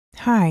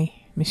Hi,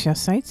 Michelle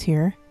Seitz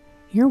here.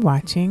 You're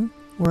watching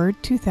Word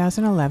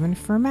 2011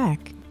 for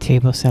Mac.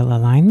 Table cell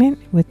alignment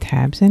with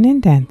tabs and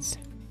indents.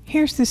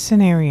 Here's the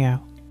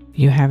scenario.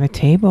 You have a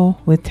table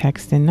with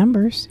text and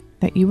numbers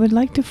that you would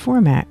like to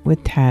format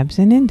with tabs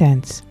and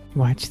indents.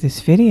 Watch this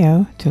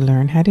video to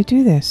learn how to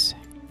do this.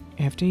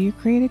 After you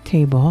create a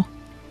table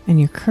and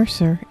your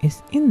cursor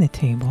is in the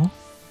table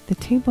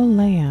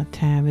layout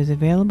tab is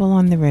available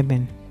on the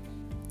ribbon.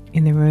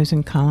 In the Rows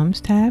and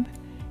Columns tab,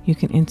 you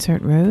can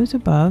insert rows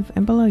above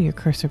and below your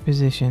cursor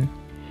position.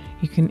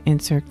 You can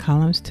insert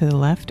columns to the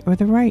left or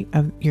the right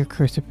of your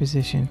cursor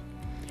position.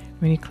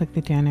 When you click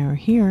the down arrow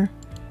here,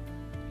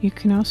 you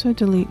can also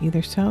delete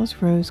either cells,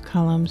 rows,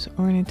 columns,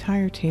 or an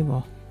entire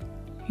table.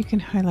 You can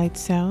highlight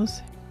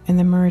cells and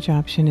the merge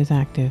option is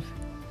active.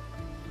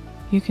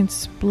 You can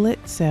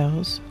split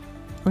cells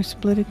or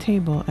split a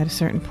table at a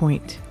certain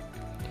point.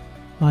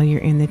 While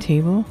you're in the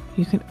table,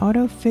 you can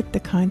auto-fit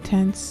the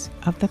contents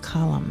of the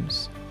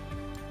columns.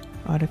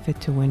 Auto-fit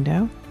to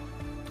window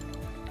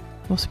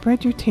will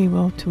spread your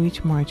table to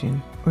each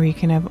margin, or you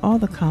can have all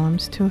the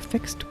columns to a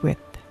fixed width.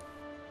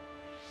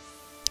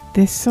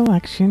 This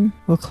selection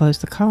will close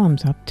the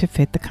columns up to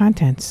fit the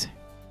contents.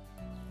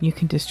 You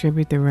can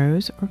distribute the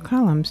rows or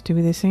columns to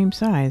be the same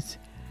size,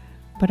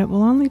 but it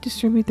will only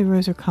distribute the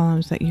rows or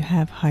columns that you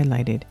have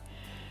highlighted.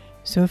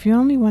 So if you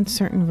only want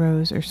certain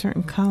rows or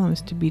certain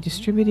columns to be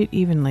distributed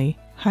evenly,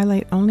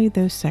 highlight only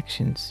those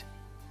sections.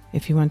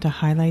 If you want to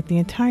highlight the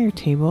entire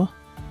table,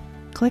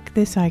 click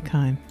this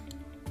icon.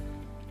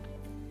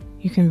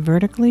 You can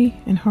vertically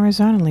and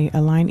horizontally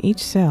align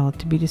each cell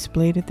to be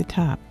displayed at the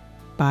top,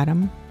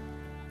 bottom,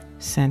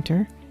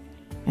 center,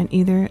 and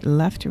either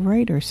left,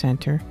 right, or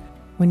center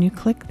when you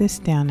click this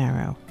down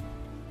arrow.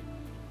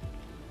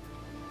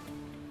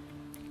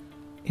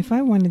 If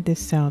I wanted this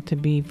cell to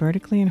be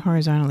vertically and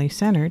horizontally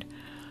centered,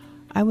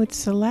 I would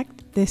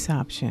select this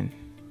option.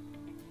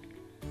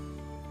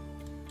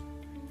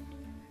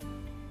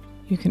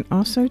 You can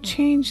also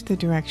change the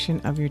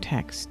direction of your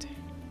text.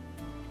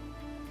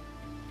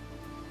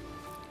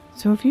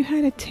 So if you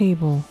had a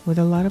table with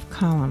a lot of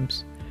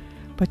columns,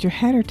 but your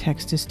header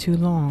text is too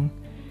long,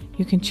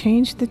 you can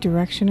change the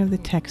direction of the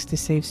text to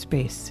save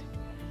space.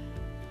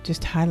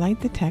 Just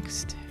highlight the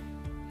text,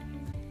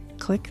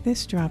 click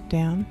this drop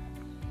down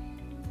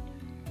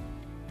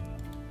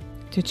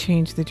to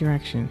change the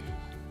direction.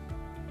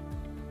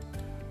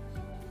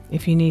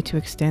 If you need to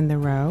extend the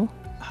row,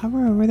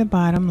 hover over the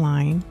bottom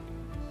line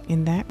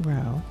in that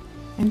row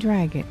and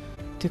drag it.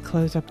 To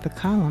close up the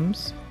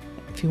columns,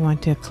 if you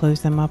want to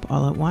close them up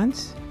all at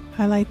once,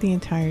 highlight the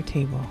entire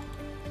table.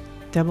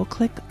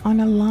 Double-click on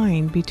a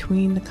line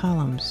between the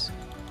columns.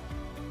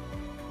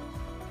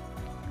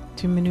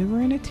 To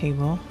maneuver in a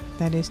table,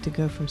 that is to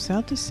go from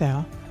cell to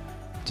cell,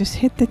 just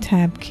hit the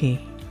Tab key.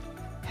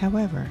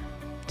 However,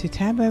 to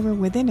tab over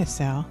within a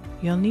cell,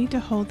 you'll need to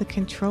hold the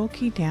Control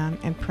key down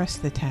and press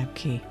the Tab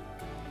key.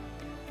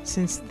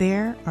 Since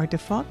there are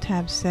default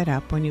tabs set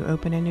up when you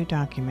open a new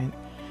document,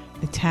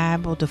 the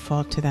tab will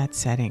default to that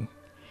setting.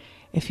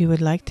 If you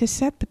would like to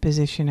set the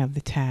position of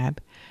the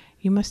tab,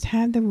 you must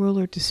have the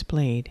ruler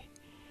displayed.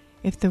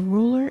 If the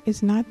ruler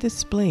is not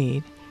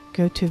displayed,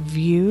 go to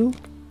View,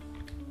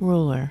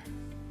 Ruler.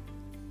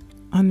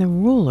 On the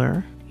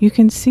ruler, you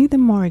can see the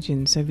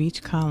margins of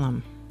each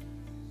column.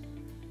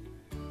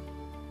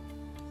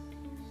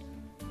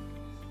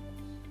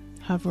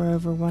 Hover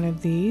over one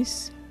of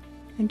these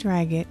and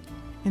drag it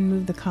and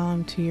move the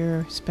column to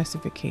your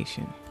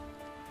specification.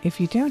 If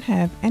you don't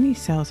have any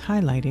cells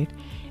highlighted,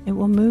 it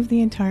will move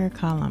the entire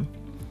column.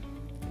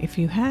 If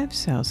you have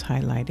cells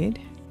highlighted,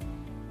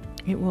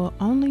 it will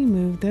only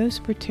move those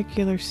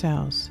particular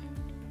cells.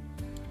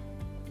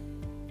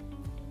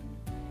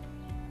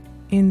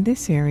 In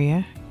this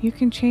area, you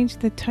can change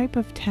the type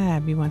of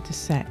tab you want to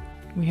set.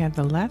 We have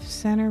the left,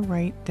 center,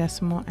 right,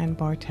 decimal, and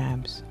bar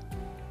tabs.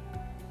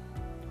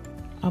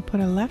 I'll put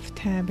a left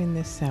tab in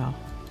this cell.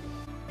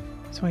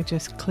 So I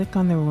just click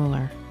on the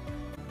ruler.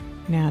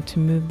 Now to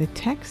move the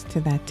text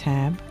to that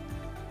tab,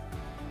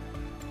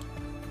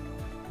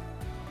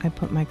 I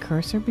put my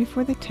cursor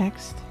before the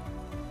text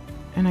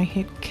and I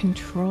hit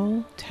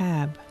Control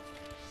Tab.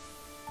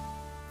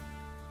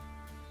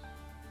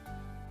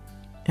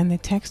 And the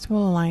text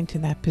will align to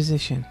that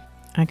position.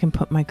 I can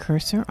put my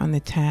cursor on the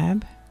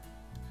tab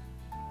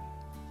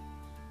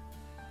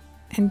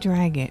and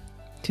drag it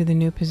to the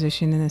new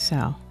position in the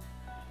cell.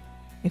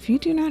 If you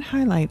do not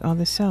highlight all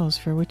the cells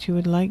for which you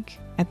would like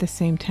at the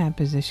same tab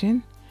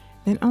position,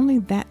 then only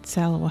that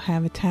cell will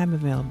have a tab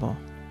available.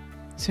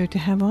 So to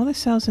have all the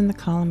cells in the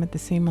column at the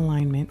same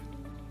alignment,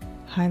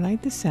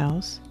 highlight the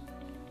cells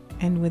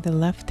and with the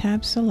left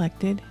tab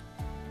selected,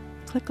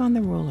 click on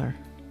the ruler.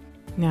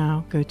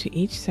 Now go to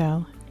each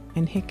cell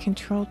and hit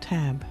Control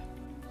Tab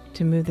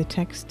to move the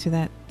text to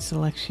that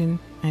selection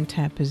and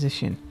tab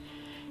position.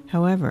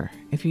 However,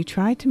 if you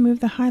try to move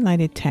the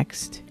highlighted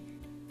text,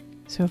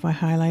 so if I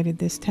highlighted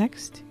this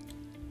text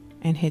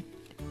and hit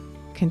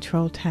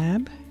Control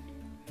Tab,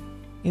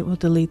 it will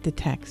delete the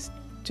text.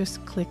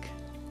 Just click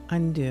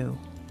Undo.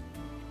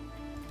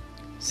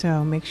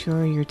 So make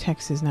sure your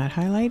text is not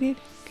highlighted.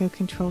 Go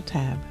Control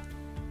Tab.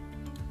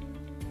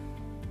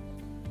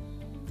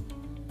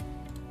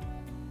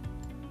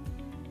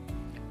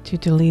 To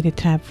delete a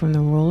tab from the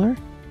ruler,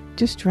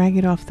 just drag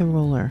it off the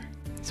ruler.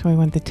 So I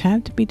want the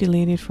tab to be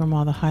deleted from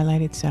all the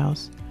highlighted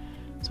cells.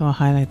 So I'll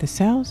highlight the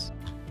cells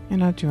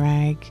and I'll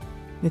drag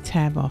the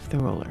tab off the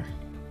ruler.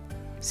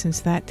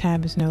 Since that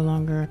tab is no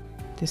longer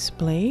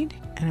displayed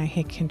and I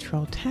hit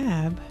Control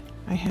Tab,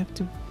 I have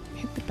to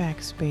hit the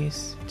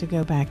backspace to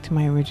go back to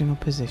my original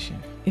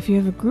position. If you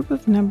have a group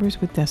of numbers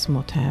with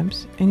decimal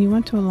tabs and you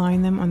want to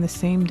align them on the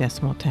same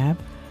decimal tab,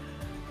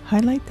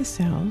 highlight the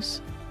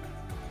cells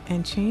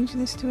and change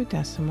this to a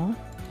decimal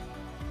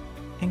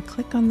and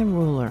click on the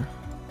ruler.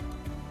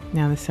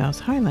 Now the cells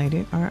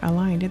highlighted are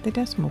aligned at the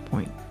decimal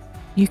point.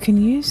 You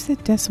can use the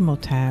decimal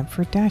tab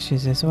for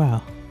dashes as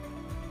well.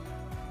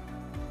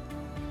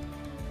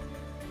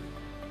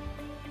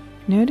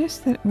 Notice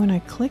that when I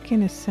click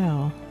in a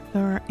cell,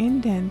 there are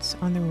indents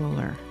on the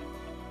ruler.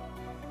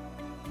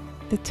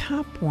 The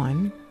top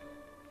one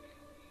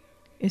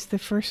is the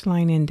first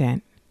line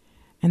indent,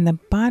 and the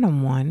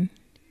bottom one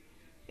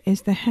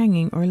is the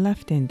hanging or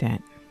left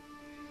indent.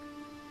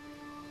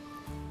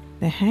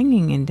 The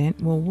hanging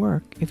indent will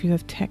work if you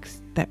have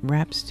text that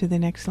wraps to the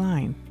next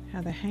line.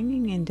 How the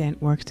hanging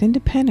indent works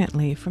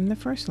independently from the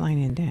first line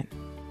indent.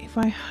 If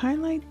I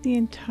highlight the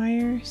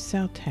entire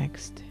cell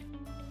text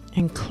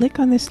and click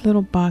on this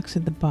little box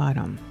at the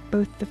bottom,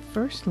 both the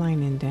first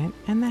line indent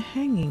and the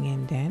hanging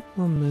indent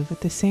will move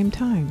at the same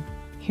time.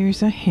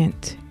 Here's a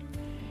hint.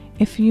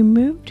 If you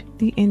moved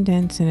the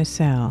indents in a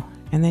cell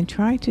and then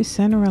try to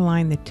center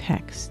align the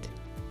text,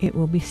 it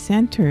will be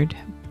centered,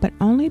 but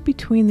only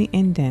between the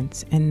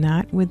indents and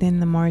not within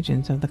the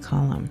margins of the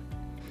column.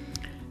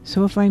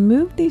 So if I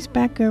move these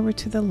back over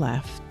to the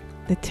left,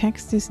 the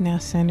text is now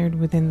centered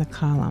within the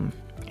column.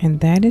 And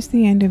that is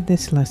the end of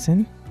this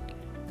lesson,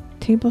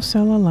 Table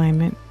Cell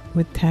Alignment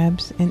with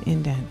Tabs and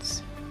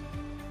Indents.